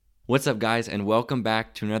What's up, guys, and welcome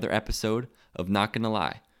back to another episode of Not Gonna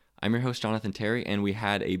Lie. I'm your host, Jonathan Terry, and we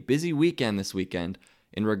had a busy weekend this weekend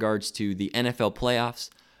in regards to the NFL playoffs.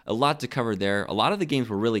 A lot to cover there. A lot of the games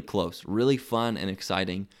were really close, really fun and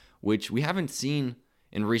exciting, which we haven't seen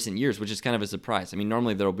in recent years, which is kind of a surprise. I mean,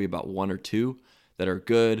 normally there will be about one or two that are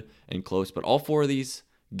good and close, but all four of these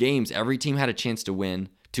games, every team had a chance to win.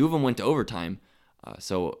 Two of them went to overtime,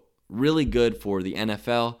 so really good for the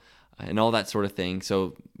NFL and all that sort of thing.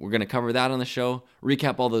 So we're going to cover that on the show,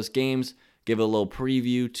 recap all those games, give a little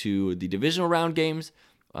preview to the divisional round games,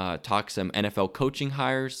 talk some NFL coaching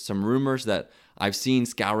hires, some rumors that I've seen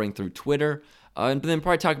scouring through Twitter, and then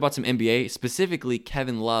probably talk about some NBA, specifically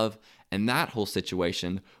Kevin Love and that whole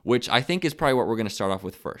situation, which I think is probably what we're going to start off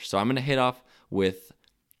with first. So I'm going to hit off with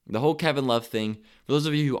the whole Kevin Love thing. For those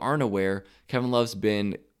of you who aren't aware, Kevin Love's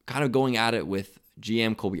been kind of going at it with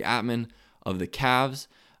GM Colby Attman of the Cavs,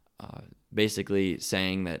 basically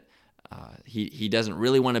saying that he doesn't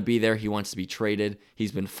really want to be there. He wants to be traded.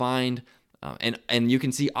 He's been fined. And you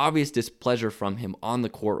can see obvious displeasure from him on the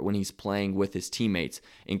court when he's playing with his teammates,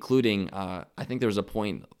 including, I think there was a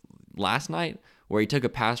point last night where he took a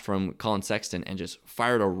pass from Colin Sexton and just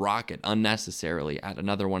fired a rocket unnecessarily at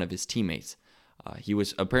another one of his teammates.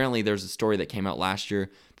 Apparently there's a story that came out last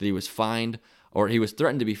year that he was fined, or he was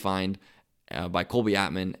threatened to be fined by Colby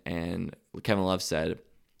Attman, and Kevin Love said,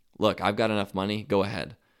 "Look, I've got enough money, go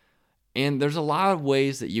ahead." And there's a lot of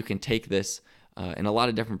ways that you can take this in a lot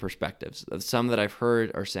of different perspectives. Some that I've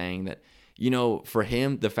heard are saying that, for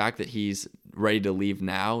him, the fact that he's ready to leave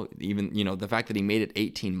now, even, the fact that he made it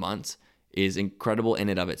 18 months is incredible in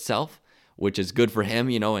and of itself, which is good for him,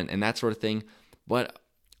 and that sort of thing. But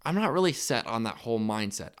I'm not really set on that whole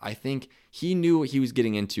mindset. I think he knew what he was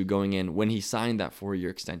getting into going in when he signed that 4-year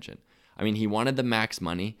extension. I mean, he wanted the max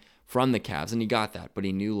money from the Cavs, and he got that, but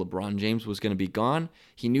he knew LeBron James was going to be gone.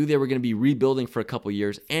 He knew they were going to be rebuilding for a couple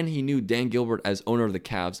years, and he knew Dan Gilbert, as owner of the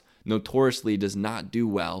Cavs, notoriously does not do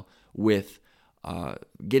well with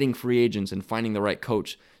getting free agents and finding the right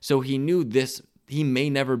coach. So he knew he may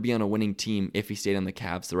never be on a winning team if he stayed on the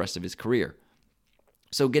Cavs the rest of his career.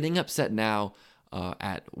 So getting upset now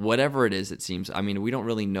at whatever it is, it seems, I mean, we don't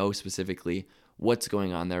really know specifically what's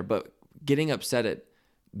going on there, but getting upset at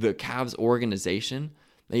the Cavs organization,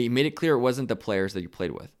 he made it clear it wasn't the players that he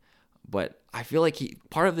played with. But I feel like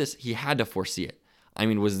part of this, he had to foresee it. I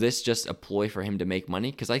mean, was this just a ploy for him to make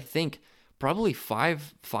money? Because I think probably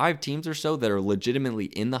five teams or so that are legitimately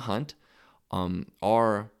in the hunt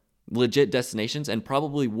are legit destinations and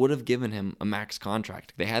probably would have given him a max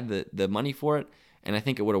contract. They had the money for it, and I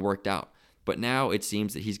think it would have worked out. But now it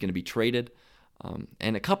seems that he's going to be traded.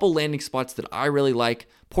 And a couple landing spots that I really like.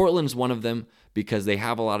 Portland's one of them because they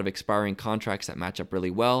have a lot of expiring contracts that match up really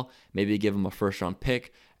well. Maybe give them a first-round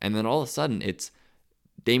pick. And then all of a sudden, it's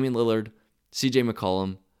Damian Lillard, CJ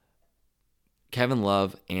McCollum, Kevin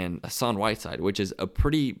Love, and Hassan Whiteside, which is a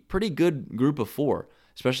pretty good group of four,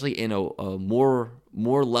 especially in a more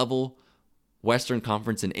level Western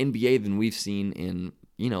Conference in NBA than we've seen in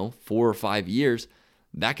 4 or 5 years.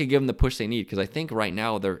 That could give them the push they need, because I think right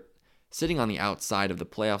now they're sitting on the outside of the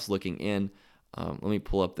playoffs looking in. Let me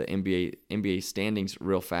pull up the NBA standings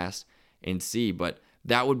real fast and see, but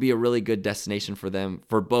that would be a really good destination for them,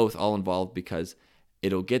 for both, all involved, because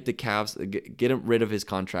it'll get the Cavs, get rid of his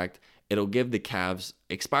contract. It'll give the Cavs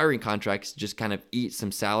expiring contracts just kind of eat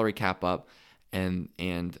some salary cap up, and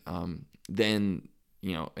then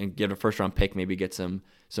and get a first round pick, maybe get some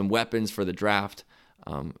weapons for the draft.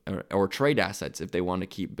 Or trade assets if they want to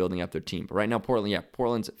keep building up their team. But right now,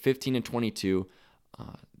 Portland's 15-22.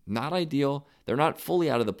 Not ideal. They're not fully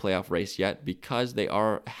out of the playoff race yet because they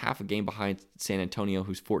are half a game behind San Antonio,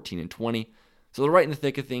 who's 14-20. So they're right in the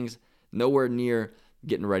thick of things. Nowhere near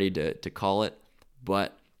getting ready to call it.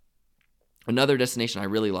 But another destination I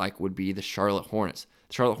really like would be the Charlotte Hornets.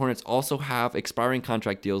 The Charlotte Hornets also have expiring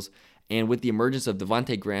contract deals, and with the emergence of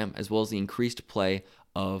Devontae Graham, as well as the increased play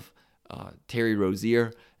of Terry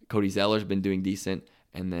Rozier, Cody Zeller's been doing decent,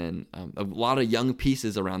 and then a lot of young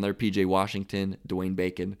pieces around there, PJ Washington, Dwayne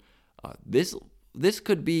Bacon. This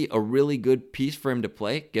could be a really good piece for him to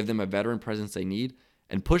play, give them a veteran presence they need,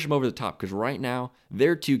 and push them over the top, because right now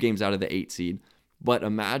they're 2 games out of the 8 seed. But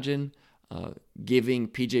imagine giving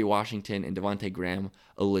PJ Washington and Devontae Graham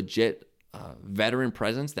a legit veteran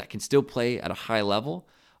presence that can still play at a high level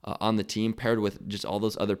on the team, paired with just all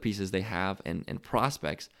those other pieces they have and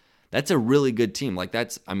prospects. That's a really good team.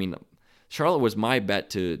 Charlotte was my bet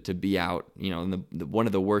to be out, in the one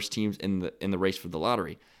of the worst teams in the race for the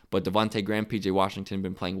lottery. But Devontae Graham, PJ Washington have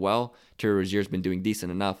been playing well. Terry Rozier's been doing decent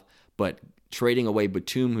enough. But trading away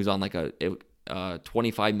Batum, who's on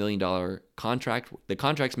 $25 million contract. The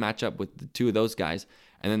contracts match up with the two of those guys,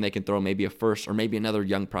 and then they can throw maybe a first or maybe another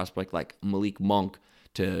young prospect like Malik Monk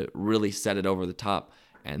to really set it over the top.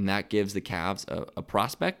 And that gives the Cavs a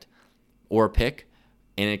prospect or a pick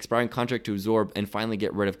and an expiring contract to absorb and finally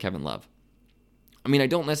get rid of Kevin Love. I mean, I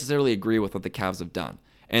don't necessarily agree with what the Cavs have done.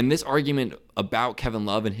 And this argument about Kevin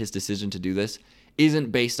Love and his decision to do this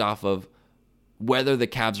isn't based off of whether the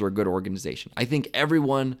Cavs are a good organization. I think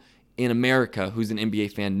everyone in America who's an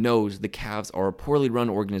NBA fan knows the Cavs are a poorly run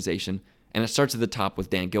organization, and it starts at the top with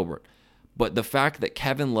Dan Gilbert. But the fact that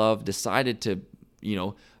Kevin Love decided to,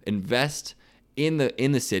 invest in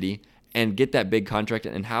the city and get that big contract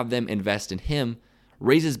and have them invest in him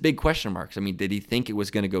raises big question marks. I mean, did he think it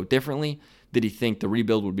was going to go differently? Did he think the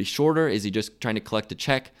rebuild would be shorter? Is he just trying to collect a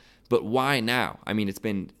check? But why now? I mean, it's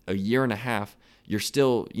been a year and a half. You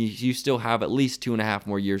still have at least 2.5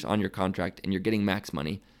 more years on your contract, and you're getting max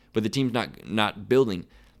money. But the team's not building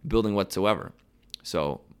whatsoever.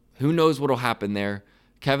 So who knows what'll happen there?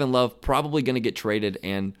 Kevin Love probably going to get traded,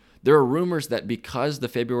 and there are rumors that because the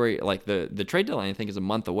February, the trade deadline, I think is a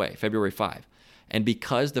month away, February 5, and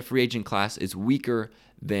because the free agent class is weaker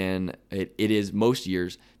than it is most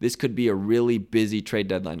years, this could be a really busy trade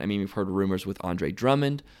deadline. I mean, we've heard rumors with Andre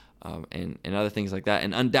Drummond and other things like that,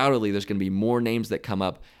 and undoubtedly there's going to be more names that come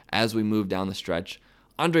up as we move down the stretch.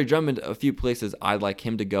 Andre Drummond, a few places I'd like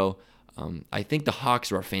him to go. I think the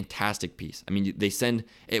Hawks are a fantastic piece. I mean,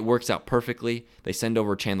 it works out perfectly. They send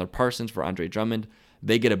over Chandler Parsons for Andre Drummond.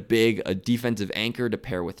 They get a defensive anchor to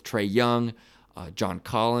pair with Trae Young, John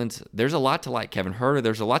Collins. There's a lot to like. Kevin Huerter.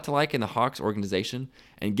 There's a lot to like in the Hawks organization.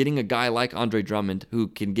 And getting a guy like Andre Drummond who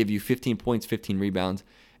can give you 15 points, 15 rebounds,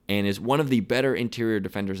 and is one of the better interior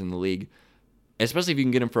defenders in the league, especially if you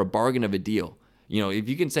can get him for a bargain of a deal. If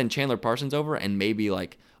you can send Chandler Parsons over and maybe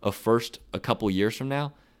like a first a couple years from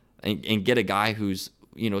now and get a guy who's,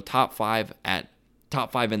 top five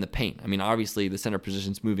in the paint. I mean, obviously the center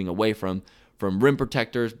position's moving away from rim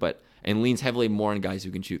protectors, and leans heavily more on guys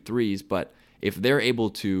who can shoot threes. But if they're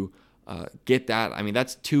able to get that, I mean,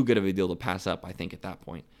 that's too good of a deal to pass up, I think, at that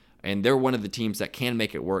point. And they're one of the teams that can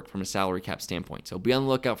make it work from a salary cap standpoint. So be on the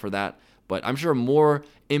lookout for that. But I'm sure more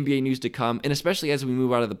NBA news to come. And especially as we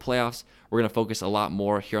move out of the playoffs, we're going to focus a lot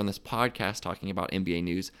more here on this podcast talking about NBA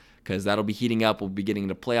news because that'll be heating up. We'll be getting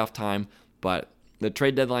into playoff time. But the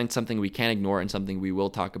trade deadline is something we can't ignore and something we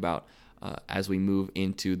will talk about as we move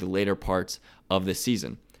into the later parts of the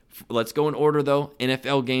season. Let's go in order, though.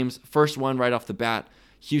 NFL games. First one right off the bat,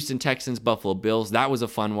 Houston Texans, Buffalo Bills. That was a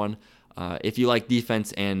fun one. If you like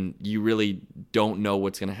defense and you really don't know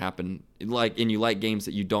what's going to happen, and you like games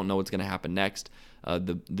that you don't know what's going to happen next,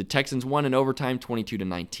 the Texans won in overtime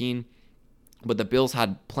 22-19, but the Bills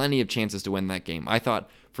had plenty of chances to win that game. I thought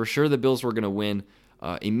for sure the Bills were going to win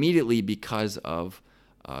immediately because of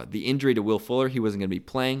the injury to Will Fuller. He wasn't going to be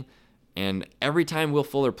playing. And every time Will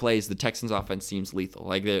Fuller plays, the Texans offense seems lethal.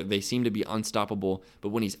 Like they seem to be unstoppable, but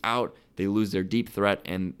when he's out, they lose their deep threat,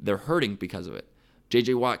 and they're hurting because of it.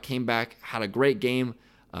 J.J. Watt came back, had a great game,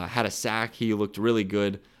 had a sack. He looked really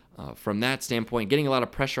good from that standpoint, getting a lot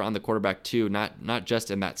of pressure on the quarterback too, not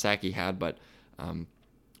just in that sack he had, but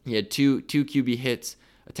he had two QB hits,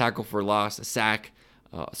 a tackle for loss, a sack.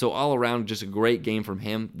 So all around, just a great game from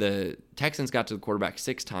him. The Texans got to the quarterback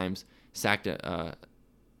 6 times, sacked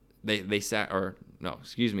They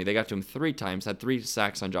got to him 3 times, had 3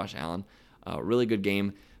 sacks on Josh Allen. Really good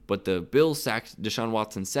game. But the Bills sacked Deshaun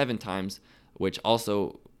Watson 7 times, which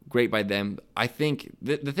also great by them. I think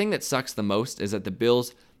the thing that sucks the most is that the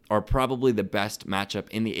Bills are probably the best matchup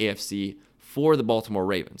in the AFC for the Baltimore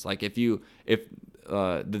Ravens. Like if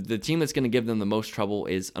the team that's going to give them the most trouble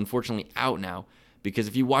is unfortunately out now, because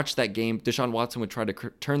if you watch that game, Deshaun Watson would try to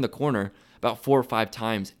turn the corner about 4 or 5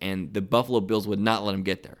 times, and the Buffalo Bills would not let him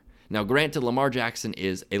get there. Now, granted, Lamar Jackson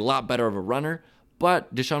is a lot better of a runner,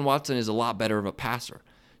 but Deshaun Watson is a lot better of a passer.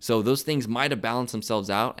 So those things might have balanced themselves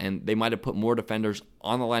out, and they might have put more defenders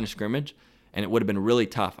on the line of scrimmage, and it would have been really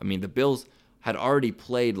tough. I mean, the Bills had already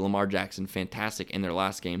played Lamar Jackson fantastic in their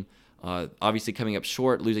last game, obviously coming up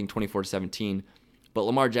short, losing 24-17. But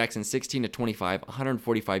Lamar Jackson, 16-25,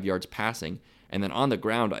 145 yards passing, and then on the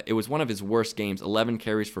ground, it was one of his worst games, 11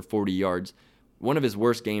 carries for 40 yards, one of his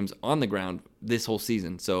worst games on the ground this whole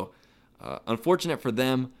season. So unfortunate for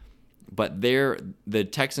them. But the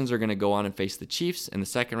Texans are going to go on and face the Chiefs in the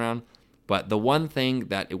second round. But the one thing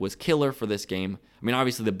that it was killer for this game, I mean,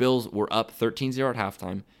 obviously the Bills were up 13-0 at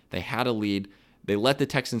halftime. They had a lead. They let the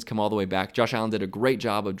Texans come all the way back. Josh Allen did a great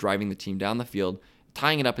job of driving the team down the field,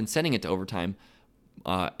 tying it up and sending it to overtime.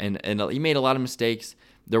 And he made a lot of mistakes.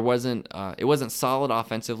 It wasn't solid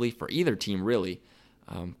offensively for either team, really.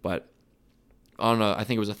 But I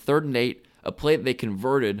think it was a 3rd and 8, a play that they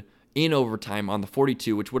converted in overtime on the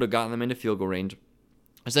 42, which would have gotten them into field goal range,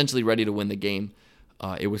 essentially ready to win the game.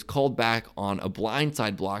 It was called back on a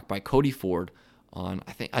blindside block by Cody Ford on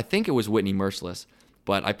I think it was Whitney Merciless,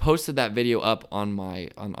 but I posted that video up on my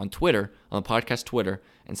on Twitter, on the podcast Twitter,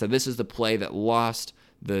 and said this is the play that lost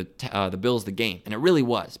the Bills the game, and it really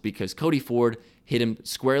was, because Cody Ford hit him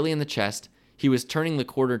squarely in the chest. He was turning the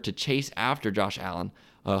corner to chase after Josh Allen,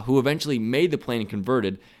 who eventually made the play and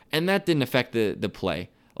converted, and that didn't affect the play.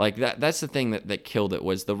 Like that's the thing that killed it,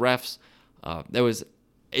 was the refs.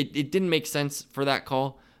 It didn't make sense for that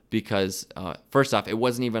call, because first off, it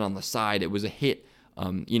wasn't even on the side. It was a hit,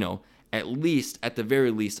 at the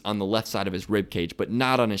very least on the left side of his rib cage, but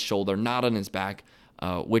not on his shoulder, not on his back,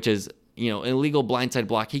 which is, an illegal blindside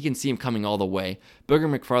block. He can see him coming all the way.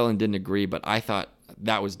 Booger McFarland didn't agree, but I thought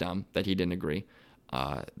that was dumb that he didn't agree.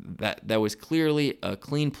 That was clearly a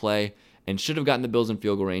clean play and should have gotten the Bills in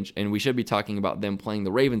field goal range, and we should be talking about them playing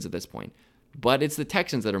the Ravens at this point. But it's the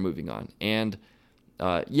Texans that are moving on, and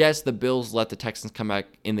yes, the Bills let the Texans come back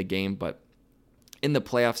in the game, but in the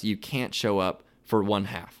playoffs, you can't show up for one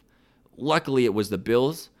half. Luckily, it was the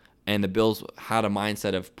Bills, and the Bills had a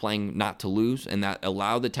mindset of playing not to lose, and that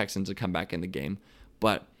allowed the Texans to come back in the game.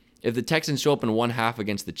 But if the Texans show up in one half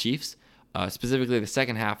against the Chiefs, specifically the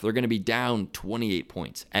second half, they're going to be down 28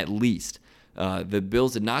 points at least. The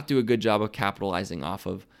Bills did not do a good job of capitalizing off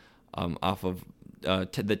of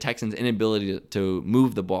the Texans' inability to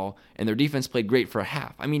move the ball, and their defense played great for a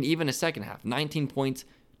half. I mean, even a second half, 19 points,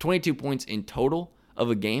 22 points in total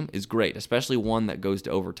of a game is great, especially one that goes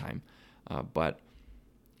to overtime. But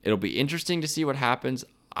it'll be interesting to see what happens.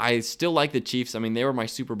 I still like the Chiefs. I mean, they were my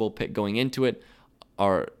Super Bowl pick going into it,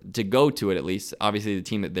 or to go to it at least. Obviously, the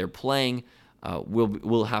team that they're playing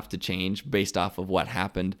will have to change based off of what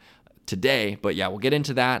happened today. But yeah, we'll get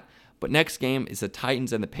into that. But next game is the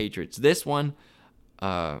Titans and the Patriots. This one,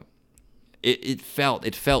 it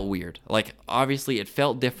felt weird. Like, obviously, it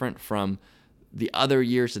felt different from the other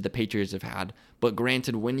years that the Patriots have had. But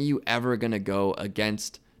granted, when are you ever going to go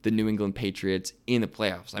against the New England Patriots in the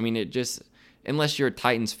playoffs? I mean, it just, unless you're a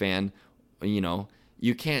Titans fan,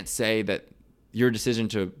 you can't say that your decision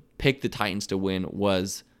to pick the Titans to win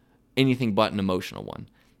was anything but an emotional one.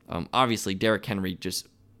 Obviously, Derrick Henry just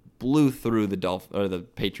blew through the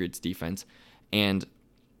Patriots defense, and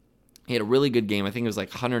he had a really good game. I think it was like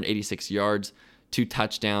 186 yards, 2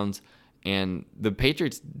 touchdowns, and the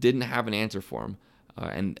Patriots didn't have an answer for him,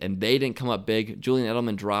 and they didn't come up big. Julian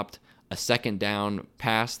Edelman dropped a second down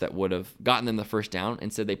pass that would have gotten them the first down.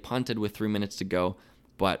 Instead, they punted with 3 minutes to go.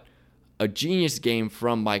 But a genius game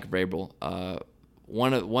from Mike Vrabel,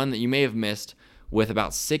 one that you may have missed, with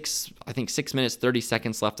about 6 minutes, 30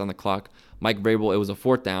 seconds left on the clock. Mike Vrabel, it was a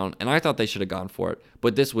 4th down, and I thought they should have gone for it,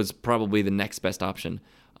 but this was probably the next best option.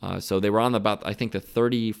 So they were on about, I think, the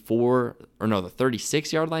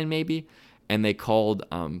 36-yard line maybe, and they took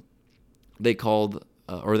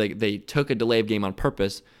a delay of game on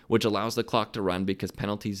purpose, which allows the clock to run because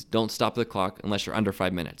penalties don't stop the clock unless you're under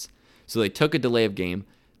 5 minutes. So they took a delay of game,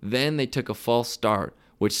 then they took a false start,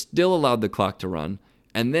 which still allowed the clock to run,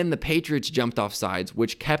 and then the Patriots jumped off sides,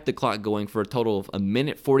 which kept the clock going for a total of 1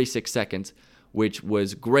 minute 46 seconds, which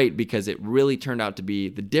was great because it really turned out to be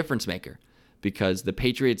the difference maker, because the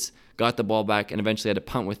Patriots got the ball back and eventually had to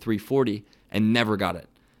punt with 3:40 and never got it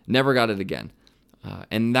again.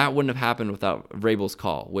 And that wouldn't have happened without Vrabel's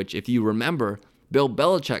call, which, if you remember, Bill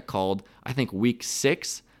Belichick called, I think, week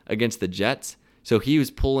 6 against the Jets. So he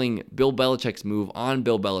was pulling Bill Belichick's move on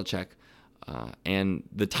Bill Belichick, and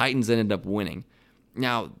the Titans ended up winning.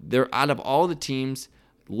 Now, they're out of all the teams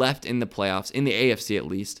left in the playoffs, in the AFC at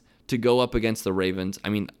least, to go up against the Ravens. I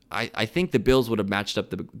mean, I think the Bills would have matched up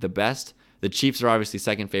the best. The Chiefs are obviously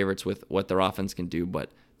second favorites with what their offense can do, but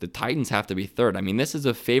the Titans have to be third. I mean, this is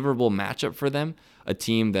a favorable matchup for them, a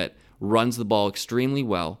team that runs the ball extremely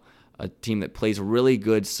well, a team that plays really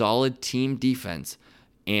good, solid team defense,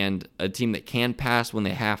 and a team that can pass when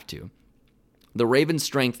they have to. The Ravens'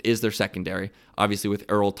 strength is their secondary, obviously with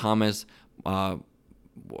Earl Thomas,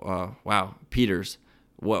 Peters,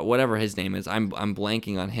 whatever his name is. I'm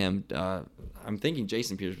blanking on him. I'm thinking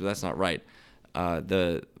Jason Peters, but that's not right.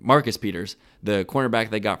 The Marcus Peters, the cornerback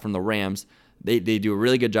they got from the Rams, they do a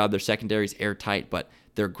really good job. Their secondary is airtight, but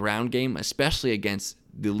their ground game, especially against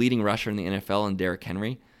the leading rusher in the NFL and Derrick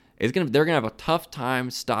Henry, they're gonna have a tough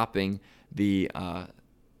time stopping the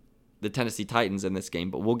Tennessee Titans in this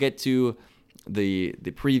game. But we'll get to the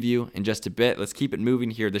preview in just a bit. Let's keep it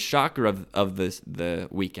moving here. The shocker of the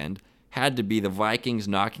weekend had to be the Vikings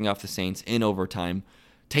knocking off the Saints in overtime.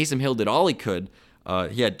 Taysom Hill did all he could.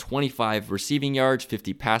 He had 25 receiving yards,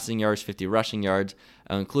 50 passing yards, 50 rushing yards,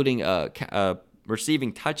 including a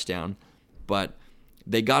receiving touchdown. But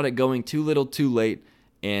they got it going too little, too late,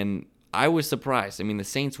 and I was surprised. I mean, the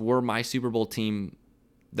Saints were my Super Bowl team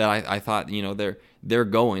that I thought, they're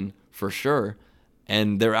going for sure,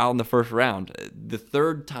 and they're out in the first round. The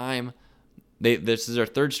third time, this is their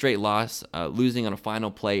third straight loss, losing on a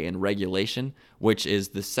final play in regulation, which is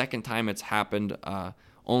the second time it's happened,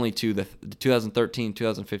 only to the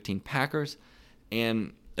 2013-2015 Packers,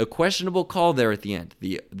 and a questionable call there at the end.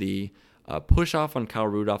 The push off on Kyle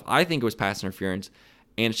Rudolph, I think it was pass interference,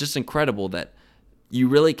 and it's just incredible that you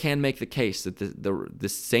really can make the case that the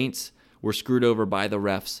Saints were screwed over by the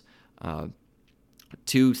refs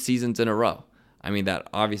 2 seasons in a row. I mean, that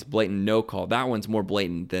obvious blatant no call, that one's more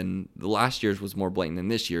blatant than the last year's was more blatant than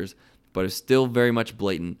this year's, but it's still very much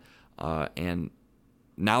blatant, and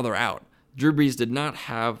now they're out. Drew Brees did not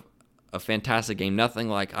have a fantastic game, nothing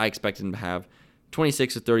like I expected him to have.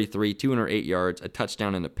 26 of 33, 208 yards, a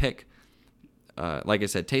touchdown and a pick. Like I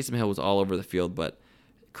said, Taysom Hill was all over the field, but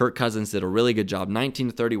Kirk Cousins did a really good job. 19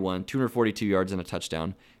 to 31, 242 yards and a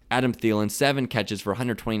touchdown. Adam Thielen, 7 catches for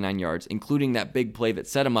 129 yards, including that big play that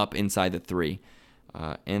set him up inside the 3.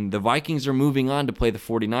 And the Vikings are moving on to play the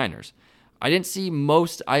 49ers. I didn't see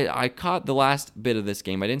most. I caught the last bit of this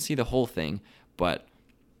game. I didn't see the whole thing, but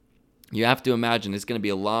you have to imagine it's going to be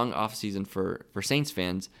a long offseason for Saints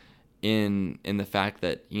fans in the fact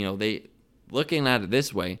that, they, looking at it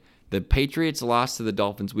this way, the Patriots lost to the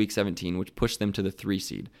Dolphins Week 17, which pushed them to the 3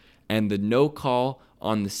 seed. And the no call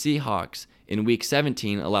on the Seahawks in Week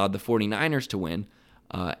 17 allowed the 49ers to win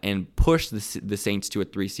and push the Saints to a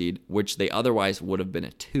 3 seed, which they otherwise would have been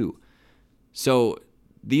a 2. So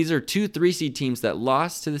these are 2 3 seed teams that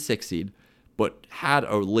lost to the 6 seed, but had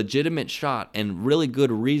a legitimate shot and really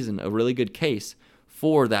good reason, a really good case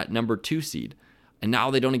for that number 2 seed. And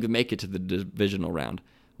now they don't even make it to the divisional round,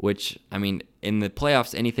 which, I mean, in the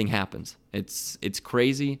playoffs, anything happens. It's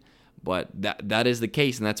crazy, but that is the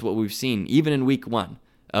case, and that's what we've seen, even in week 1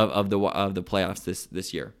 of the playoffs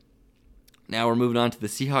this year. Now we're moving on to the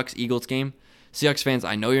Seahawks-Eagles game. Seahawks fans,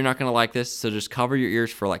 I know you're not going to like this, so just cover your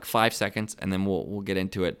ears for like 5 seconds, and then we'll get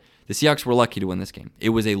into it. The Seahawks were lucky to win this game. It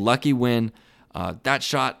was a lucky win. That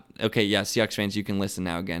shot, okay, yeah, Seahawks fans, you can listen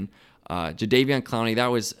now again. Jadeveon Clowney, that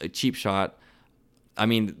was a cheap shot. I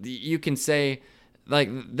mean, you can say, like,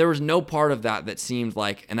 there was no part of that seemed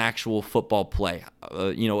like an actual football play,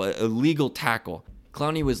 a legal tackle.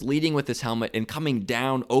 Clowney was leading with his helmet and coming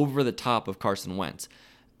down over the top of Carson Wentz.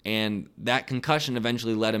 And that concussion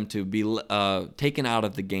eventually led him to be taken out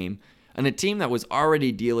of the game. And a team that was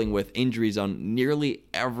already dealing with injuries on nearly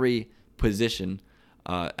every position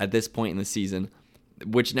at this point in the season,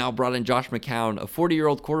 which now brought in Josh McCown, a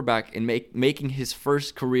 40-year-old quarterback, and making his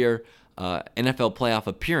first career NFL playoff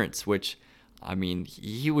appearance, which, I mean,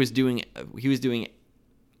 he was doing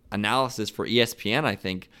analysis for ESPN, I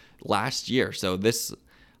think, last year. So this,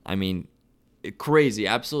 I mean, crazy,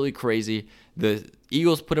 absolutely crazy. The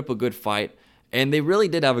Eagles put up a good fight, and they really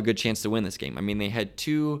did have a good chance to win this game. I mean, they had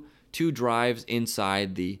two drives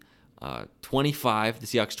inside the 25, the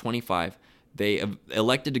Seahawks 25. They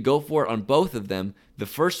elected to go for it on both of them. The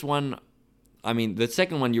first one, I mean, the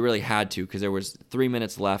second one you really had to, because there was 3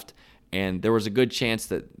 minutes left, and there was a good chance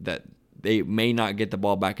that they may not get the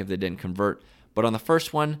ball back if they didn't convert. But on the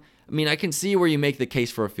first one, I mean, I can see where you make the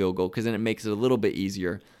case for a field goal, because then it makes it a little bit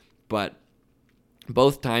easier. But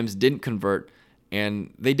both times didn't convert,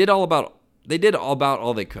 and they did about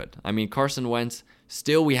all they could. I mean, Carson Wentz,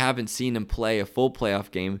 still we haven't seen him play a full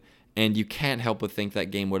playoff game, and you can't help but think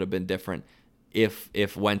that game would have been different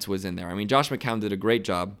if Wentz was in there. I mean, Josh McCown did a great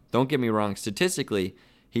job. Don't get me wrong. Statistically,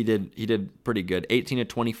 he did pretty good. 18 to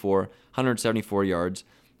 24, 174 yards,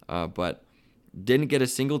 but didn't get a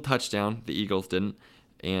single touchdown. The Eagles didn't,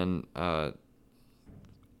 and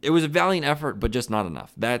it was a valiant effort, but just not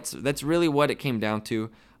enough. That's really what it came down to.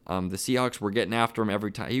 The Seahawks were getting after him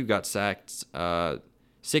every time. He got sacked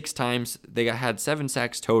 6 times. They had 7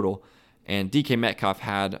 sacks total. And DK Metcalf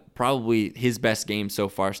had probably his best game so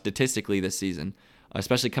far statistically this season,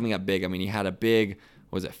 especially coming up big. I mean, he had a big,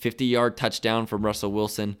 50-yard touchdown from Russell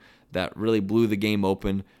Wilson that really blew the game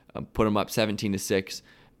open, put him up 17-6.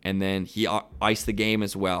 And then he iced the game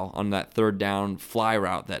as well on that third down fly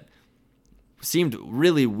route that seemed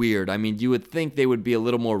really weird. I mean, you would think they would be a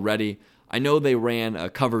little more ready. I know they ran a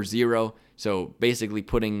cover 0, so basically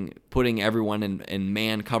putting everyone in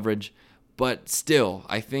man coverage. But still,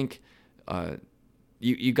 I think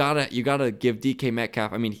you gotta give DK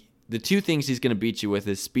Metcalf. I mean, the 2 things he's gonna beat you with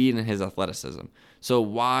is speed and his athleticism. So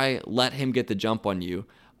why let him get the jump on you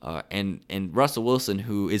and Russell Wilson,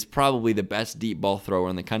 who is probably the best deep ball thrower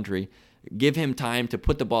in the country, give him time to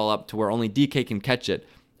put the ball up to where only DK can catch it,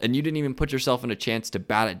 and you didn't even put yourself in a chance to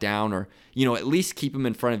bat it down or, at least keep him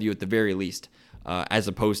in front of you at the very least, as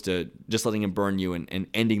opposed to just letting him burn you and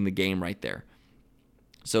ending the game right there.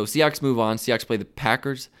 So Seahawks move on. Seahawks play the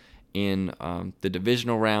Packers in the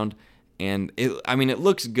divisional round, and it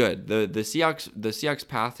looks good. The Seahawks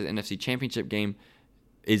path to the NFC Championship game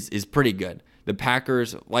is pretty good. The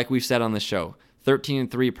Packers, like we've said on the show,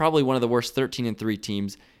 13-3, probably one of the worst 13-3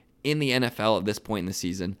 teams in the NFL at this point in the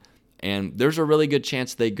season. And there's a really good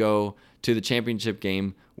chance they go to the championship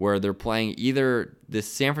game where they're playing either the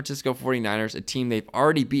San Francisco 49ers, a team they've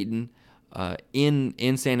already beaten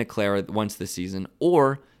in Santa Clara once this season,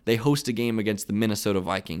 or they host a game against the Minnesota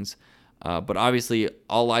Vikings. But obviously,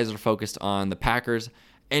 all eyes are focused on the Packers.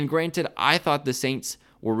 And granted, I thought the Saints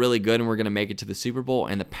were really good and were going to make it to the Super Bowl,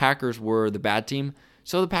 and the Packers were the bad team.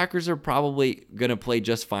 So the Packers are probably going to play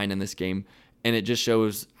just fine in this game, and it just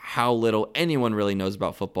shows how little anyone really knows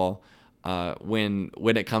about football when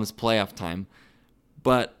it comes playoff time.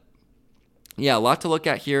 But yeah, a lot to look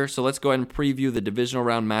at here. So let's go ahead and preview the divisional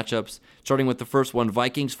round matchups, starting with the first one,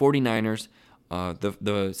 Vikings 49ers,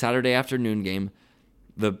 the Saturday afternoon game.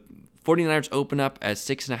 The 49ers open up as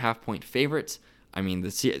 6.5-point favorites.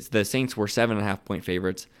 The Saints were 7.5-point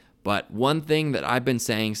favorites. But one thing that I've been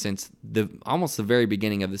saying since almost the very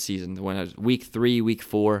beginning of the season, when it was week 3, week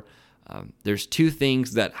 4, there's two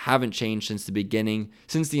things that haven't changed since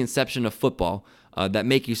the inception of football, that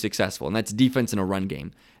make you successful, and that's defense and a run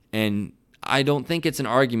game. And I don't think it's an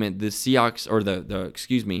argument the Seahawks or the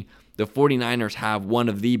 49ers have one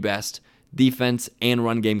of the best defense and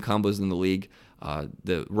run game combos in the league.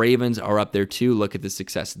 The Ravens are up there too. Look at the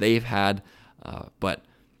success they've had. But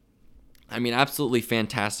absolutely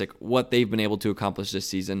fantastic what they've been able to accomplish this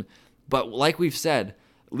season. But like we've said,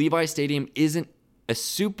 Levi Stadium isn't a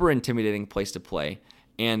super intimidating place to play.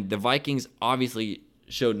 And the Vikings obviously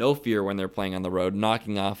show no fear when they're playing on the road,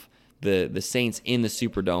 knocking off the Saints in the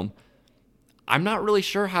Superdome. I'm not really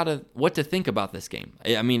sure what to think about this game.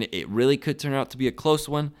 It really could turn out to be a close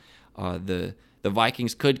one. The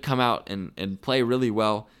Vikings could come out and play really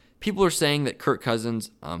well. People are saying that Kirk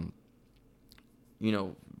Cousins,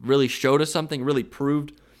 really showed us something, really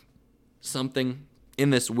proved something in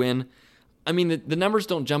this win. The numbers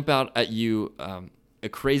don't jump out at you a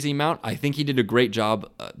crazy amount. I think he did a great job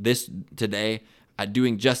today at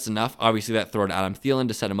doing just enough. Obviously, that throw to Adam Thielen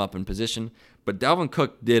to set him up in position. But Dalvin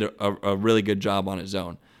Cook did a really good job on his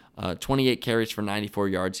own. 28 carries for 94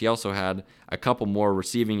 yards. He also had a couple more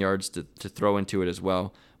receiving yards to throw into it as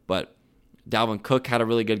well. But Dalvin Cook had a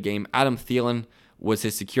really good game. Adam Thielen was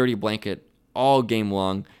his security blanket all game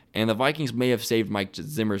long, and the Vikings may have saved Mike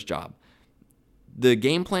Zimmer's job. The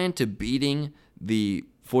game plan to beating the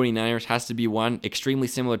 49ers has to be one extremely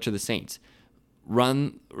similar to the Saints.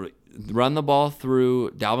 Run the ball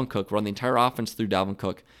through Dalvin Cook, run the entire offense through Dalvin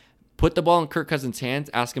Cook, put the ball in Kirk Cousins' hands,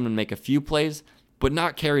 ask him to make a few plays, but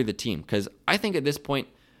not carry the team. Because I think at this point,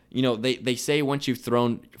 they say once you've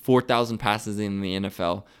thrown 4,000 passes in the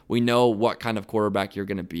NFL, we know what kind of quarterback you're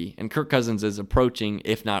going to be. And Kirk Cousins is approaching,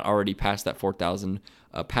 if not already past that 4,000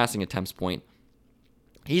 passing attempts point.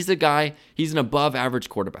 He's an above average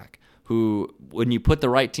quarterback who, when you put the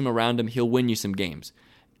right team around him, he'll win you some games.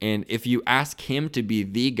 And if you ask him to be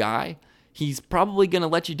the guy, he's probably going to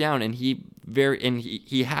let you down, and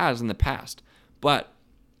he has in the past. But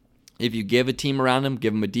if you give a team around him,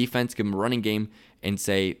 give him a defense, give him a running game, and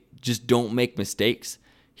say, just don't make mistakes,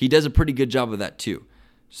 he does a pretty good job of that too.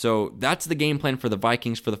 So that's the game plan for the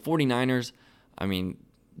Vikings. For the 49ers,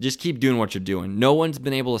 just keep doing what you're doing. No one's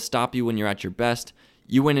been able to stop you when you're at your best.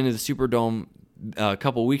 You went into the Superdome a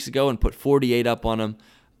couple weeks ago and put 48 up on them.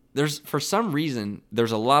 For some reason,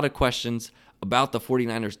 there's a lot of questions about the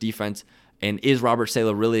 49ers defense, and is Robert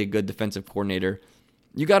Saleh really a good defensive coordinator?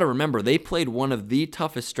 You got to remember, they played one of the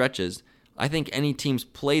toughest stretches I think any team's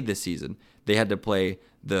played this season. They had to play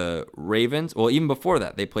the Ravens. Well, even before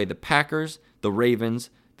that, they played the Packers, the Ravens,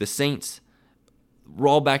 the Saints,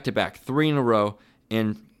 all back-to-back, 3 in a row,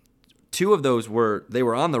 and 2 of those were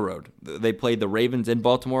on the road. They played the Ravens in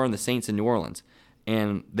Baltimore and the Saints in New Orleans.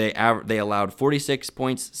 And they allowed 46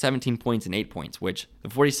 points, 17 points, and 8 points, which the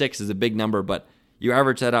 46 is a big number, but you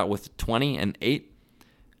average that out with 20 and 8,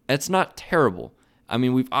 that's not terrible.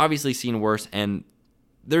 We've obviously seen worse, and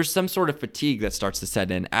there's some sort of fatigue that starts to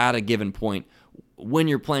set in at a given point when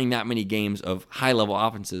you're playing that many games of high-level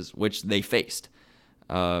offenses, which they faced.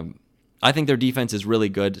 I think their defense is really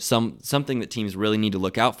good, something that teams really need to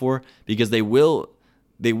look out for, because they will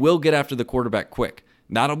get after the quarterback quick.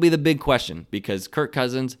 That'll be the big question because Kirk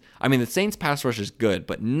Cousins, I mean, the Saints pass rush is good,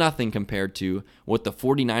 but nothing compared to what the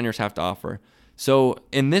 49ers have to offer. So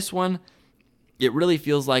in this one, it really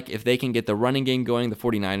feels like if they can get the running game going, the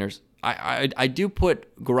 49ers, I do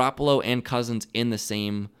put Garoppolo and Cousins in the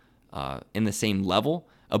same level,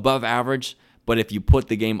 above average. But if you put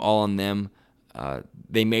the game all on them,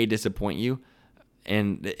 they may disappoint you.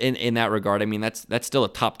 And in that regard, I mean that's still a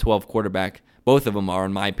top 12 quarterback. Both of them are,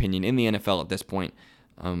 in my opinion, in the NFL at this point.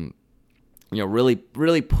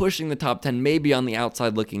 Really pushing the top 10, maybe on the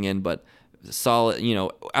outside looking in, but solid.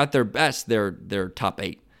 At their best, they're top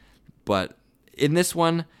 8. But in this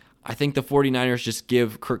one, I think the 49ers just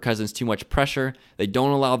give Kirk Cousins too much pressure. They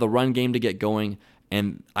don't allow the run game to get going.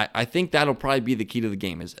 And I think that'll probably be the key to the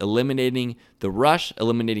game, is eliminating the rush,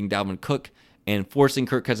 eliminating Dalvin Cook, and forcing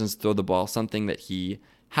Kirk Cousins to throw the ball, something that he's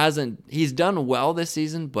done well this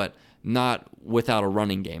season, but not without a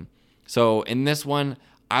running game. So in this one,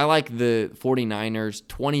 I like the 49ers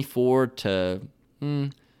 24 to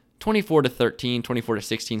 13, 24 to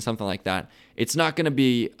 16, something like that. It's not going to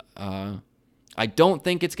be I don't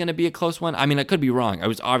think it's going to be a close one. I mean, I could be wrong. I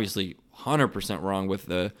was obviously 100% wrong with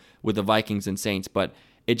the Vikings and Saints, but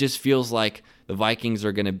it just feels like the Vikings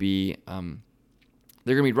are going to be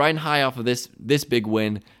they're going to be riding high off of this big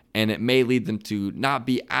win, and it may lead them to not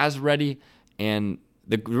be as ready. And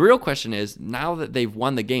the real question is, now that they've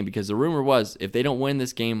won the game, because the rumor was if they don't win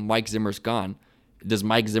this game, Mike Zimmer's gone. Does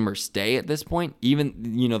Mike Zimmer stay at this point? Even,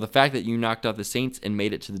 the fact that you knocked out the Saints and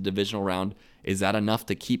made it to the divisional round, is that enough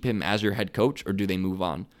to keep him as your head coach, or do they move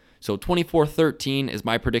on? So 24-13 is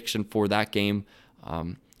my prediction for that game.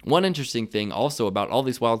 One interesting thing also about all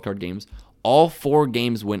these wildcard games, all 4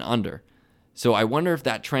 games went under. So I wonder if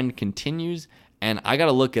that trend continues, and I got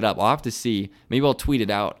to look it up. I'll have to see. Maybe I'll tweet it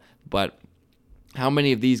out, but how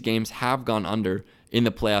many of these games have gone under in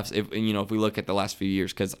the playoffs if we look at the last few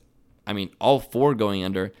years? Because, I mean, all 4 going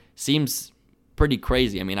under seems pretty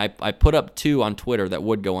crazy. I mean, I put up 2 on Twitter that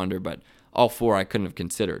would go under, but all 4 I couldn't have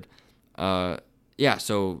considered. So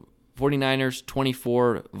 49ers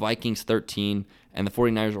 24, Vikings 13, and the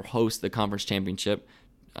 49ers will host the conference championship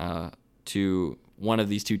to one of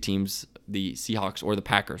these 2 teams, the Seahawks or the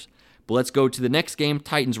Packers. But let's go to the next game,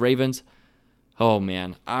 Titans-Ravens. Oh,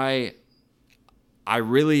 man. The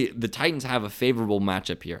Titans have a favorable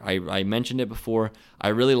matchup here. I mentioned it before. I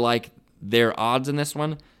really like their odds in this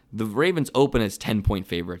one. The Ravens open as 10-point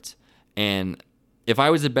favorites. And if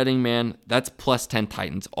I was a betting man, that's plus 10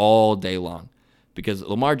 Titans all day long. Because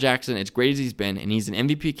Lamar Jackson, as great as he's been, and he's an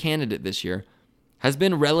MVP candidate this year, has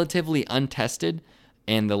been relatively untested.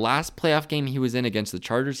 And the last playoff game he was in against the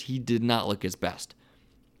Chargers, he did not look his best.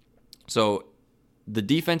 So the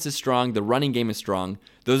defense is strong. The running game is strong.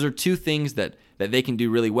 Those are 2 things that they can do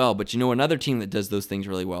really well. But another team that does those things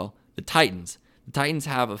really well? The Titans. The Titans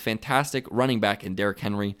have a fantastic running back in Derrick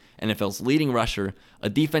Henry, NFL's leading rusher, a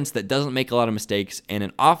defense that doesn't make a lot of mistakes, and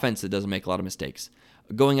an offense that doesn't make a lot of mistakes.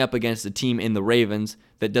 Going up against a team in the Ravens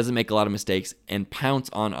that doesn't make a lot of mistakes and pounce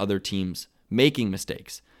on other teams making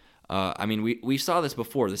mistakes. We saw this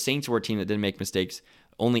before. The Saints were a team that didn't make mistakes.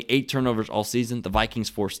 Only 8 turnovers all season. The Vikings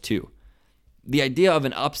forced 2. The idea of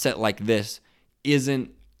an upset like this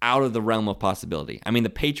isn't out of the realm of possibility. I mean,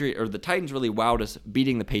 the Titans really wowed us,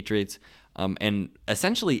 beating the Patriots and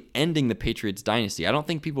essentially ending the Patriots dynasty. I don't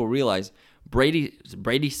think people realize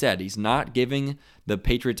Brady said he's not giving the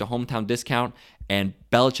Patriots a hometown discount, and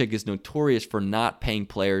Belichick is notorious for not paying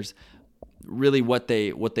players really what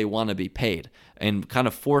they want to be paid, and kind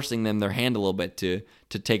of forcing them their hand a little bit to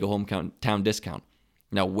take a hometown discount.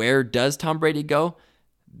 Now, where does Tom Brady go?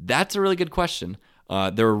 That's a really good question.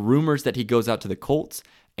 There are rumors that he goes out to the Colts,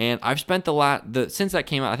 and I've spent since that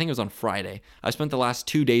came out, I think it was on Friday, I spent the last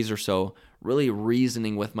 2 days or so really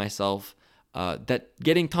reasoning with myself that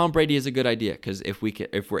getting Tom Brady is a good idea, because if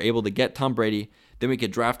we're able to get Tom Brady, then we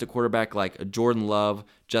could draft a quarterback like a Jordan Love,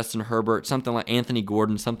 Justin Herbert, something like Anthony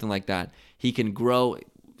Gordon, something like that. He can grow,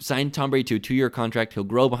 sign Tom Brady to a 2-year contract. He'll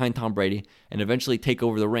grow behind Tom Brady and eventually take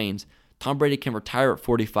over the reins. Tom Brady can retire at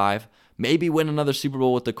 45, maybe win another Super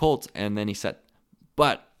Bowl with the Colts, and then he's set.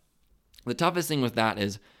 But the toughest thing with that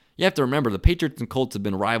is you have to remember the Patriots and Colts have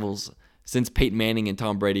been rivals since Peyton Manning and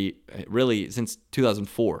Tom Brady, really since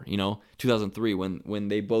 2004, 2003, when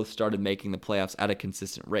they both started making the playoffs at a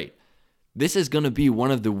consistent rate. This is going to be one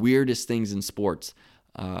of the weirdest things in sports,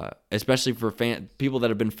 especially for people that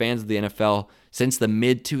have been fans of the NFL since the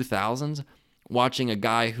mid-2000s, watching a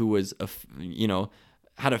guy who was,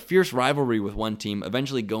 had a fierce rivalry with one team,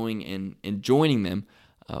 eventually going and joining them.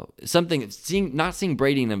 Not seeing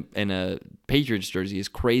Brady in a Patriots jersey is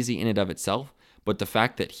crazy in and of itself, but the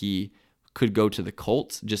fact that he could go to the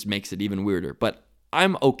Colts just makes it even weirder. But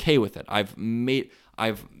I'm okay with it. I've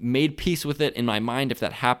made peace with it in my mind if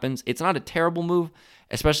that happens. It's not a terrible move,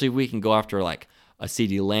 especially if we can go after like a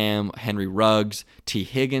CeeDee Lamb, Henry Ruggs, T.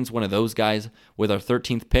 Higgins, one of those guys with our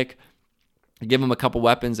 13th pick. Give him a couple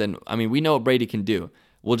weapons, and I mean, we know what Brady can do.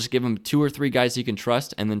 We'll just give him 2 or 3 guys he can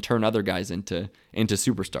trust and then turn other guys into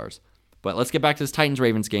superstars. But let's get back to this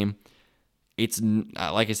Titans-Ravens game. It's,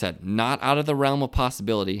 like I said, not out of the realm of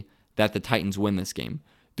possibility that the Titans win this game.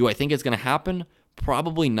 Do I think it's going to happen?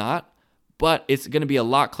 Probably not, but it's going to be a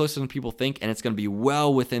lot closer than people think, and it's going to be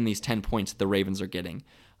well within these 10 points that the Ravens are getting.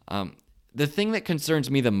 The thing that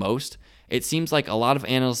concerns me the most, it seems like a lot of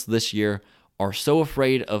analysts this year are so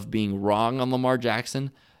afraid of being wrong on Lamar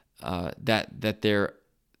Jackson that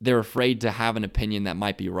they're afraid to have an opinion that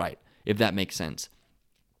might be right, if that makes sense.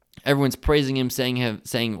 Everyone's praising him,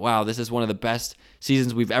 saying, wow, this is one of the best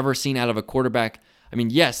seasons we've ever seen out of a quarterback. I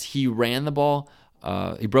mean, yes, he ran the ball.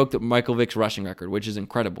 He broke the Michael Vick's rushing record, which is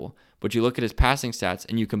incredible. But you look at his passing stats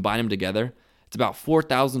and you combine them together, it's about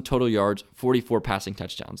 4,000 total yards, 44 passing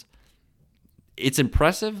touchdowns. It's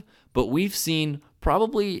impressive, but we've seen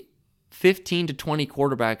probably 15 to 20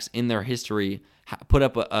 quarterbacks in their history put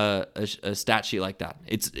up a stat sheet like that.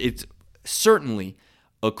 It's certainly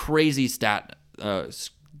a crazy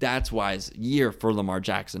stats-wise year for Lamar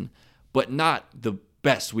Jackson, but not the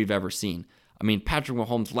best we've ever seen. I mean, Patrick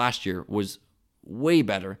Mahomes last year was way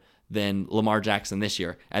better than Lamar Jackson this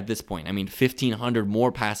year at this point. I mean, 1,500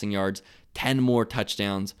 more passing yards, 10 more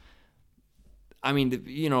touchdowns. I mean,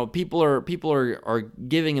 you know, people are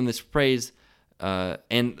giving him this praise.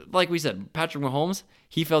 And like we said, Patrick Mahomes,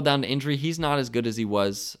 he fell down to injury. He's not as good as he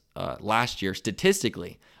was last year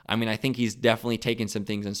statistically. I mean, I think he's definitely taken some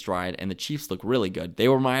things in stride, and the Chiefs look really good. They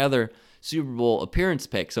were my other Super Bowl appearance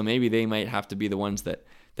pick, so maybe they might have to be the ones that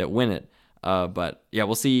win it. But yeah,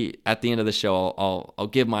 we'll see at the end of the show. I'll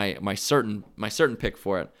give my certain pick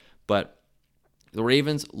for it. But the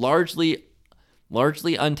Ravens largely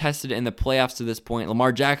untested in the playoffs to this point.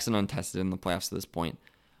 Lamar Jackson untested in the playoffs to this point.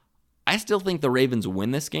 I still think the Ravens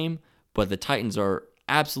win this game, but the Titans are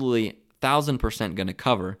absolutely 1,000% going to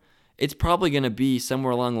cover. It's probably going to be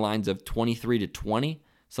somewhere along the lines of 23-20,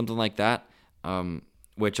 something like that.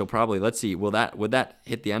 Which will probably, let's see, would that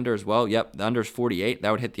hit the under as well? Yep, the under is 48. That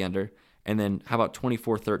would hit the under. And then how about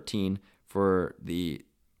 24-13 for the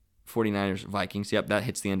 49ers Vikings? Yep, that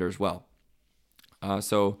hits the under as well.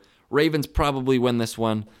 So Ravens probably win this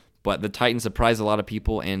one, but the Titans surprise a lot of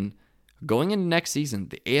people. And going into next season,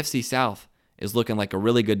 the AFC South is looking like a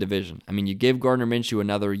really good division. I mean, you give Gardner Minshew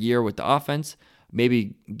another year with the offense,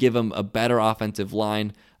 maybe give him a better offensive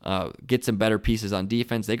line, get some better pieces on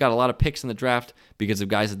defense. They got a lot of picks in the draft because of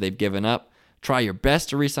guys that they've given up. Try your best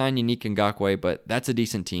to re-sign Yannick Ngakoue, but that's a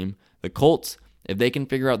decent team. The Colts, if they can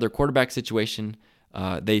figure out their quarterback situation,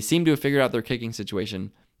 they seem to have figured out their kicking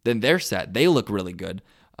situation, then they're set. They look really good.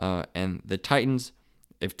 And the Titans,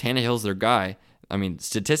 if Tannehill's their guy, I mean,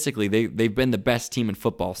 statistically, they've been the best team in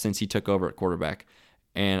football since he took over at quarterback.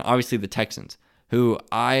 And obviously the Texans, who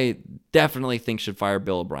I definitely think should fire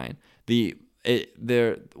Bill O'Brien. What he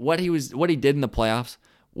did in the playoffs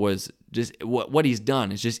was just what he's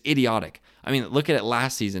done is just idiotic. I mean, look at it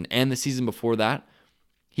last season and the season before that.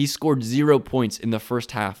 He scored 0 points in the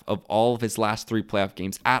first half of all of his last 3 playoff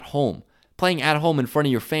games at home, playing at home in front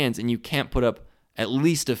of your fans, and you can't put up at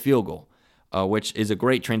least a field goal, which is a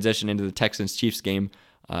great transition into the Texans-Chiefs game.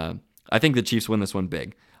 I think the Chiefs win this one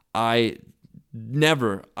big. At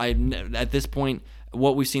this point,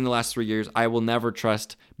 what we've seen the last 3 years, I will never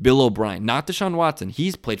trust Bill O'Brien, not Deshaun Watson.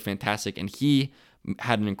 He's played fantastic, and he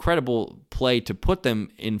had an incredible play to put them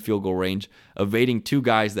in field goal range, evading 2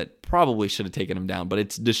 guys that probably should have taken him down, but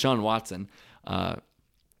it's Deshaun Watson,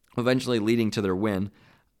 eventually leading to their win.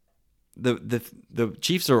 The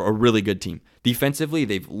Chiefs are a really good team. Defensively,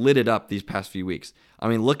 they've lit it up these past few weeks. I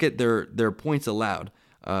mean, look at their points allowed.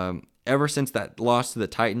 Ever since that loss to the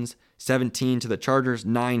Titans, 17 to the Chargers,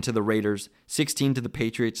 9 to the Raiders, 16 to the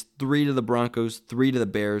Patriots, 3 to the Broncos, 3 to the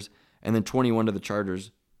Bears, and then 21 to the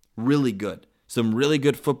Chargers. Really good. Some really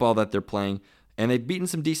good football that they're playing, and they've beaten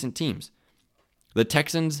some decent teams. The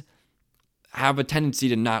Texans have a tendency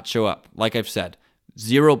to not show up. Like I've said,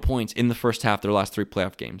 0 points in the first half of their last 3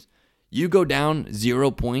 playoff games. You go down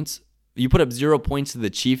 0 points, you put up 0 points to the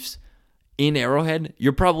Chiefs in Arrowhead,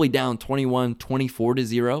 you're probably down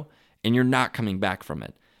 21-24-0, and you're not coming back from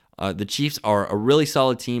it. The Chiefs are a really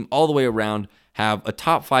solid team all the way around, have a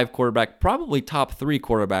top 5 quarterback, probably top 3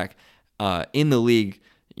 quarterback in the league.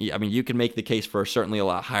 I mean, you can make the case for certainly a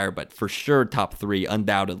lot higher, but for sure top 3,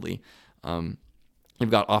 undoubtedly. You've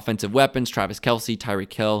got offensive weapons, Travis Kelce,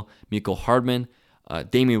 Tyreek Hill, Mecole Hardman.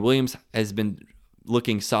 Damian Williams has been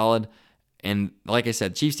looking solid. And like I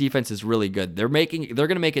said, Chiefs defense is really good. They're going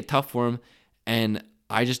to make it tough for them, and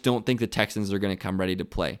I just don't think the Texans are going to come ready to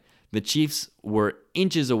play. The Chiefs were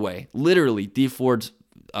inches away, literally Dee Ford's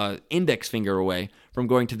index finger away from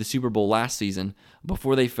going to the Super Bowl last season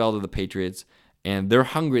before they fell to the Patriots, and they're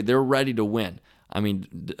hungry. They're ready to win. I mean,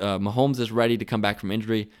 Mahomes is ready to come back from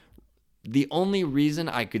injury. The only reason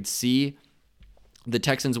I could see the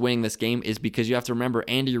Texans winning this game is because you have to remember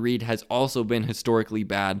Andy Reid has also been historically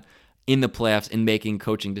bad in the playoffs in making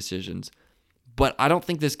coaching decisions. But I don't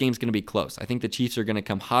think this game's going to be close. I think the Chiefs are going to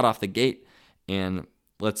come hot off the gate. And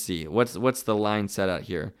let's see, what's the line set at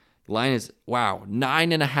here? The line is,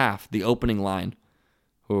 9.5, the opening line.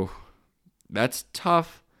 Ooh, that's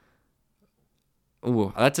tough.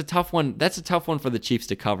 Ooh, that's a tough one. That's a tough one for the Chiefs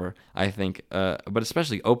to cover, I think. But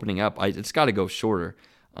especially opening up, it's got to go shorter.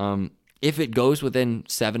 If it goes within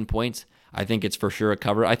 7 points, I think it's for sure a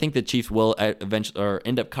cover. I think the Chiefs will eventually or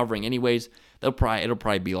end up covering anyways. It'll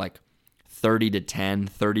probably be like 30-10,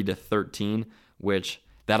 30-13, which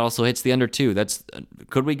that also hits the under 2.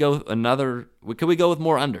 Could we go with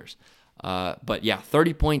more unders? But yeah,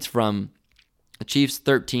 30 points from the Chiefs,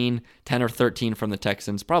 13, 10 or 13 from the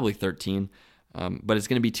Texans, probably 13. But it's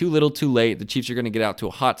going to be too little, too late. The Chiefs are going to get out to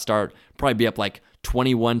a hot start, probably be up like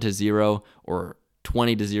 21-0 or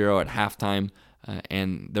 20-0 at halftime,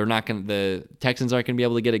 and the Texans aren't going to be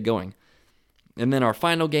able to get it going. And then our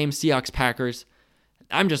final game, Seahawks-Packers.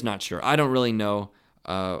 I'm just not sure. I don't really know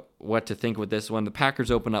what to think with this one. The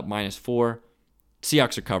Packers open up -4.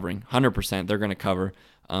 Seahawks are covering 100%. They're going to cover.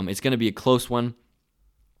 It's going to be a close one.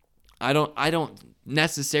 I don't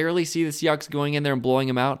necessarily see the Seahawks going in there and blowing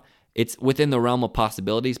them out. It's within the realm of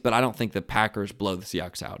possibilities, but I don't think the Packers blow the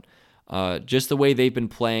Seahawks out. Just the way they've been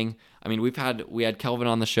playing. I mean, we had Kelvin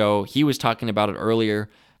on the show. He was talking about it earlier,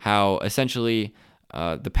 how essentially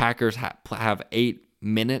the Packers have 8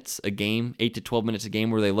 minutes a game, 8 to 12 minutes a game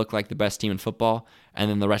where they look like the best team in football, and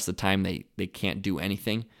then the rest of the time they can't do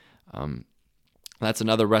anything. That's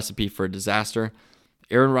another recipe for a disaster.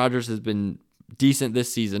 Aaron Rodgers has been decent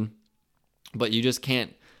this season, but you just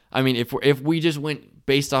can't. I mean, if we just went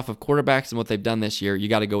based off of quarterbacks and what they've done this year, you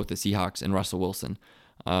got to go with the Seahawks and Russell Wilson.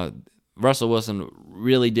 Russell Wilson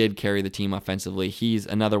really did carry the team offensively. He's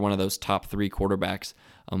another one of those top 3 quarterbacks,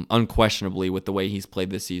 unquestionably, with the way he's played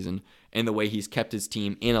this season and the way he's kept his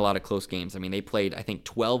team in a lot of close games. I mean, they played, I think,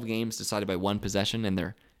 12 games decided by 1 possession, and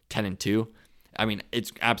they're 10-2. I mean,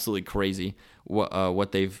 it's absolutely crazy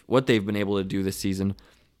what they've been able to do this season.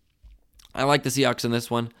 I like the Seahawks in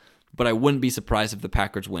this one, but I wouldn't be surprised if the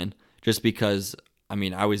Packers win, just because, I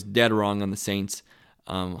mean, I was dead wrong on the Saints,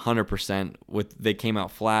 100%. They came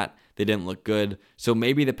out flat. They didn't look good. So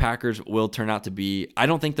maybe the Packers will turn out to be, I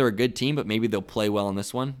don't think they're a good team, but maybe they'll play well in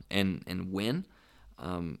this one and win.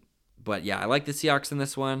 But yeah, I like the Seahawks in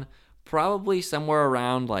this one. Probably somewhere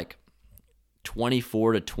around like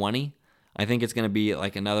 24-20. I think it's going to be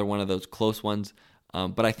like another one of those close ones.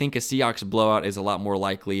 But I think a Seahawks blowout is a lot more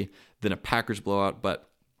likely than a Packers blowout. But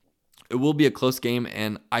it will be a close game.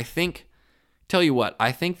 And I think, tell you what,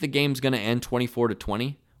 I think the game's going to end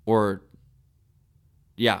 24-20 or,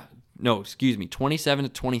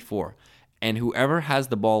 27-24. And whoever has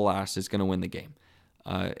the ball last is going to win the game.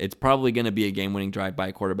 It's probably going to be a game-winning drive by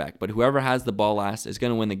a quarterback, but whoever has the ball last is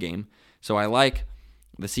going to win the game. So I like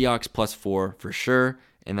the Seahawks +4 for sure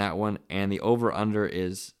in that one, and the over-under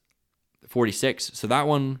is 46. So that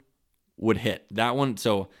one would hit. That one.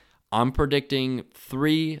 So I'm predicting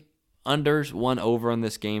 3 unders, 1 over in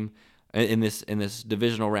this game, in this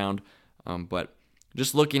divisional round. But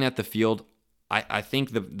just looking at the field, I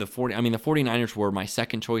think the 49ers were my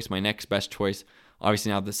second choice, my next best choice.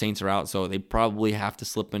 Obviously now the Saints are out, so they probably have to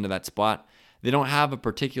slip into that spot. They don't have a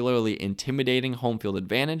particularly intimidating home field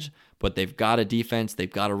advantage, but they've got a defense, they've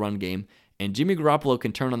got a run game, and Jimmy Garoppolo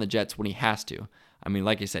can turn on the Jets when he has to. I mean,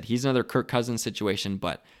 like I said, he's another Kirk Cousins situation,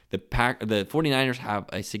 but the 49ers have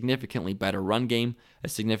a significantly better run game, a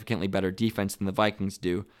significantly better defense than the Vikings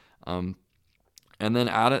do. And then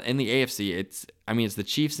in the AFC, it's the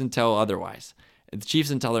Chiefs until otherwise. The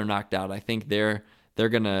Chiefs until they're knocked out. I think they're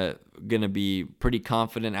gonna be pretty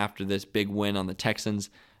confident after this big win on the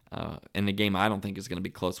Texans in the game. I don't think is gonna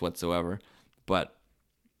be close whatsoever. But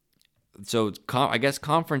so I guess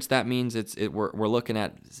conference, that means we're looking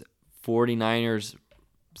at 49ers,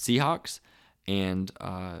 Seahawks, and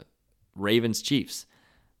Ravens, Chiefs.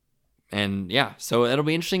 And yeah, so it'll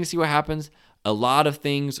be interesting to see what happens. A lot of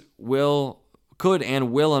things could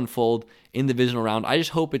and will unfold in the divisional round. I just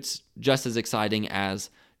hope it's just as exciting as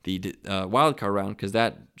the wildcard round, because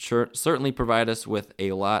that certainly provide us with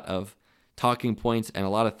a lot of talking points and a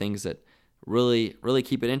lot of things that really, really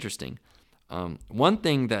keep it interesting. One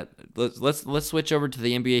thing that let's switch over to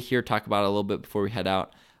the NBA here, talk about it a little bit before we head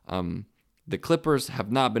out. The Clippers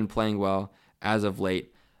have not been playing well as of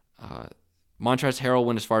late. Montrezl Harrell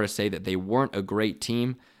went as far to say that they weren't a great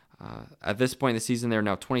team. At this point in the season, they're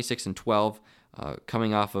now 26-12,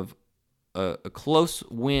 coming off of a close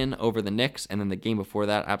win over the Knicks, and then the game before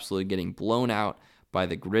that, absolutely getting blown out by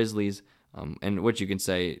the Grizzlies. And what you can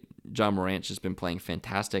say, Ja Morant's just been playing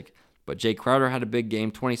fantastic. But Jay Crowder had a big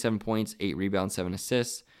game, 27 points, 8 rebounds, 7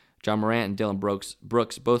 assists. Ja Morant and Dillon Brooks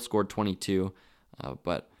both scored 22.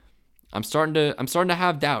 But I'm starting to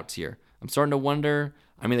have doubts here. I'm starting to wonder.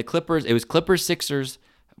 I mean, the Clippers. It was Clippers-Sixers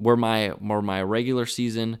were my regular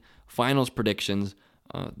season finals predictions.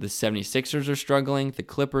 The 76ers are struggling. The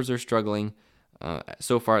Clippers are struggling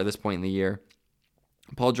so far at this point in the year.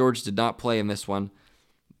 Paul George did not play in this one.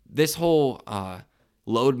 This whole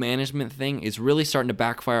load management thing is really starting to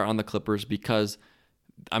backfire on the Clippers because,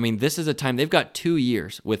 I mean, this is a time they've got 2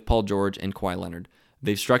 years with Paul George and Kawhi Leonard.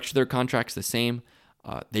 They've structured their contracts the same.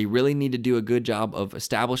 They really need to do a good job of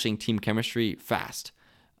establishing team chemistry fast.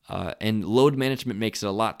 And load management makes it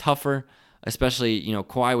a lot tougher, especially,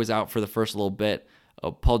 Kawhi was out for the first little bit.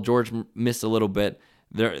 Paul George missed a little bit.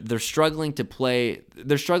 They're struggling to play.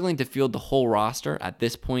 They're struggling to field the whole roster at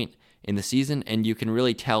this point in the season, and you can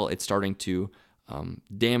really tell it's starting to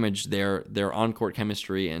damage their on-court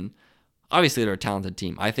chemistry. And obviously, they're a talented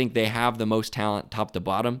team. I think they have the most talent, top to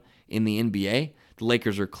bottom, in the NBA. The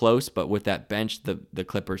Lakers are close, but with that bench, the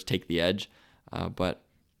Clippers take the edge. But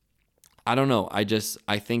I don't know. I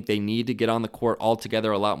think they need to get on the court all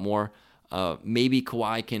together a lot more. Maybe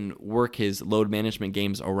Kawhi can work his load management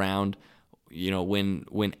games around,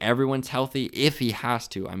 when everyone's healthy, if he has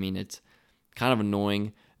to. I mean, it's kind of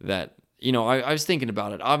annoying that, I was thinking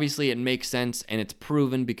about it. Obviously, it makes sense, and it's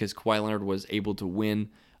proven because Kawhi Leonard was able to win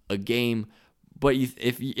a game. But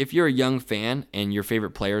if you're a young fan and your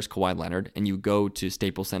favorite player is Kawhi Leonard, and you go to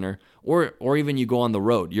Staples Center, or even you go on the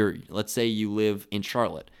road, let's say you live in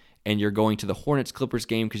Charlotte, and you're going to the Hornets-Clippers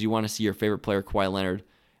game because you want to see your favorite player, Kawhi Leonard,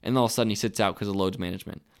 and all of a sudden he sits out because of load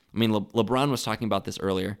management. I mean, LeBron was talking about this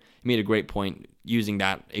earlier. He made a great point using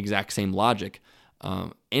that exact same logic.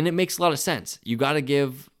 And it makes a lot of sense. You got to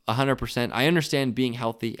give 100%. I understand being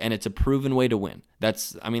healthy, and it's a proven way to win.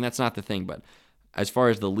 That's not the thing, but as far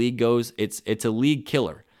as the league goes, it's a league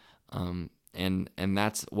killer. And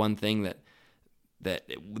that's one thing that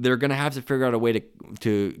they're going to have to figure out a way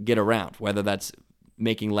to get around, whether that's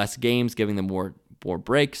making less games, giving them more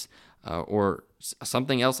breaks, or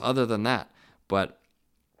something else other than that. But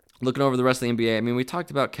looking over the rest of the NBA, I mean, we talked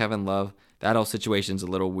about Kevin Love. That whole situation's a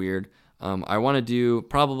little weird. I want to do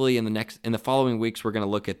probably in the following weeks, we're going to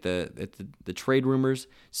look at the trade rumors,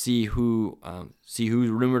 see who's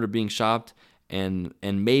rumored of being shopped, and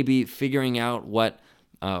maybe figuring out what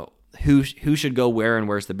who should go where and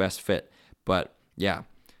where's the best fit. But yeah,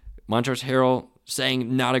 Montrezl Harrell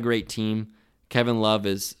saying not a great team. Kevin Love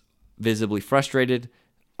is visibly frustrated.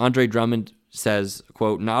 Andre Drummond says,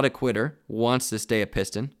 quote, not a quitter, wants to stay a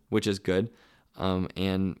Piston, which is good.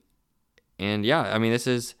 And yeah, I mean, this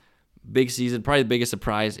is big season. Probably the biggest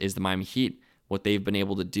surprise is the Miami Heat, what they've been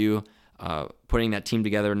able to do, putting that team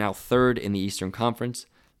together, now third in the Eastern Conference.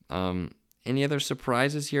 Any other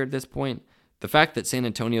surprises here at this point? The fact that San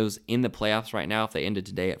Antonio's in the playoffs right now, if they ended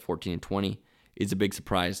today at 14-20, is a big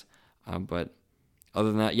surprise. But other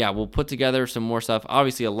than that, yeah, we'll put together some more stuff.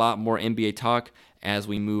 Obviously, a lot more NBA talk as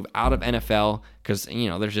we move out of NFL because,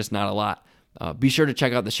 there's just not a lot. Be sure to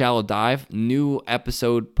check out The Shallow Dive. New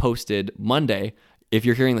episode posted Monday. If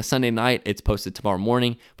you're hearing the Sunday night, it's posted tomorrow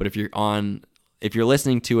morning. But if you're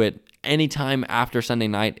listening to it anytime after Sunday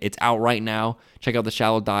night, it's out right now. Check out The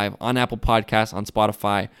Shallow Dive on Apple Podcasts, on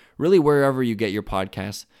Spotify, really wherever you get your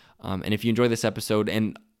podcasts. And if you enjoy this episode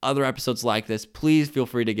and other episodes like this, please feel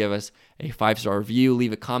free to give us a 5-star review,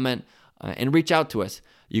 leave a comment, and reach out to us.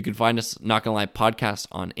 You can find us, Not Gonna Lie Podcast,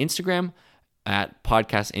 on Instagram, at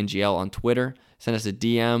PodcastNGL on Twitter. Send us a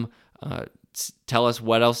DM. Tell us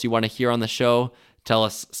what else you want to hear on the show. Tell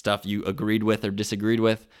us stuff you agreed with or disagreed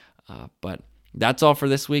with. But that's all for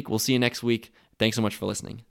this week. We'll see you next week. Thanks so much for listening.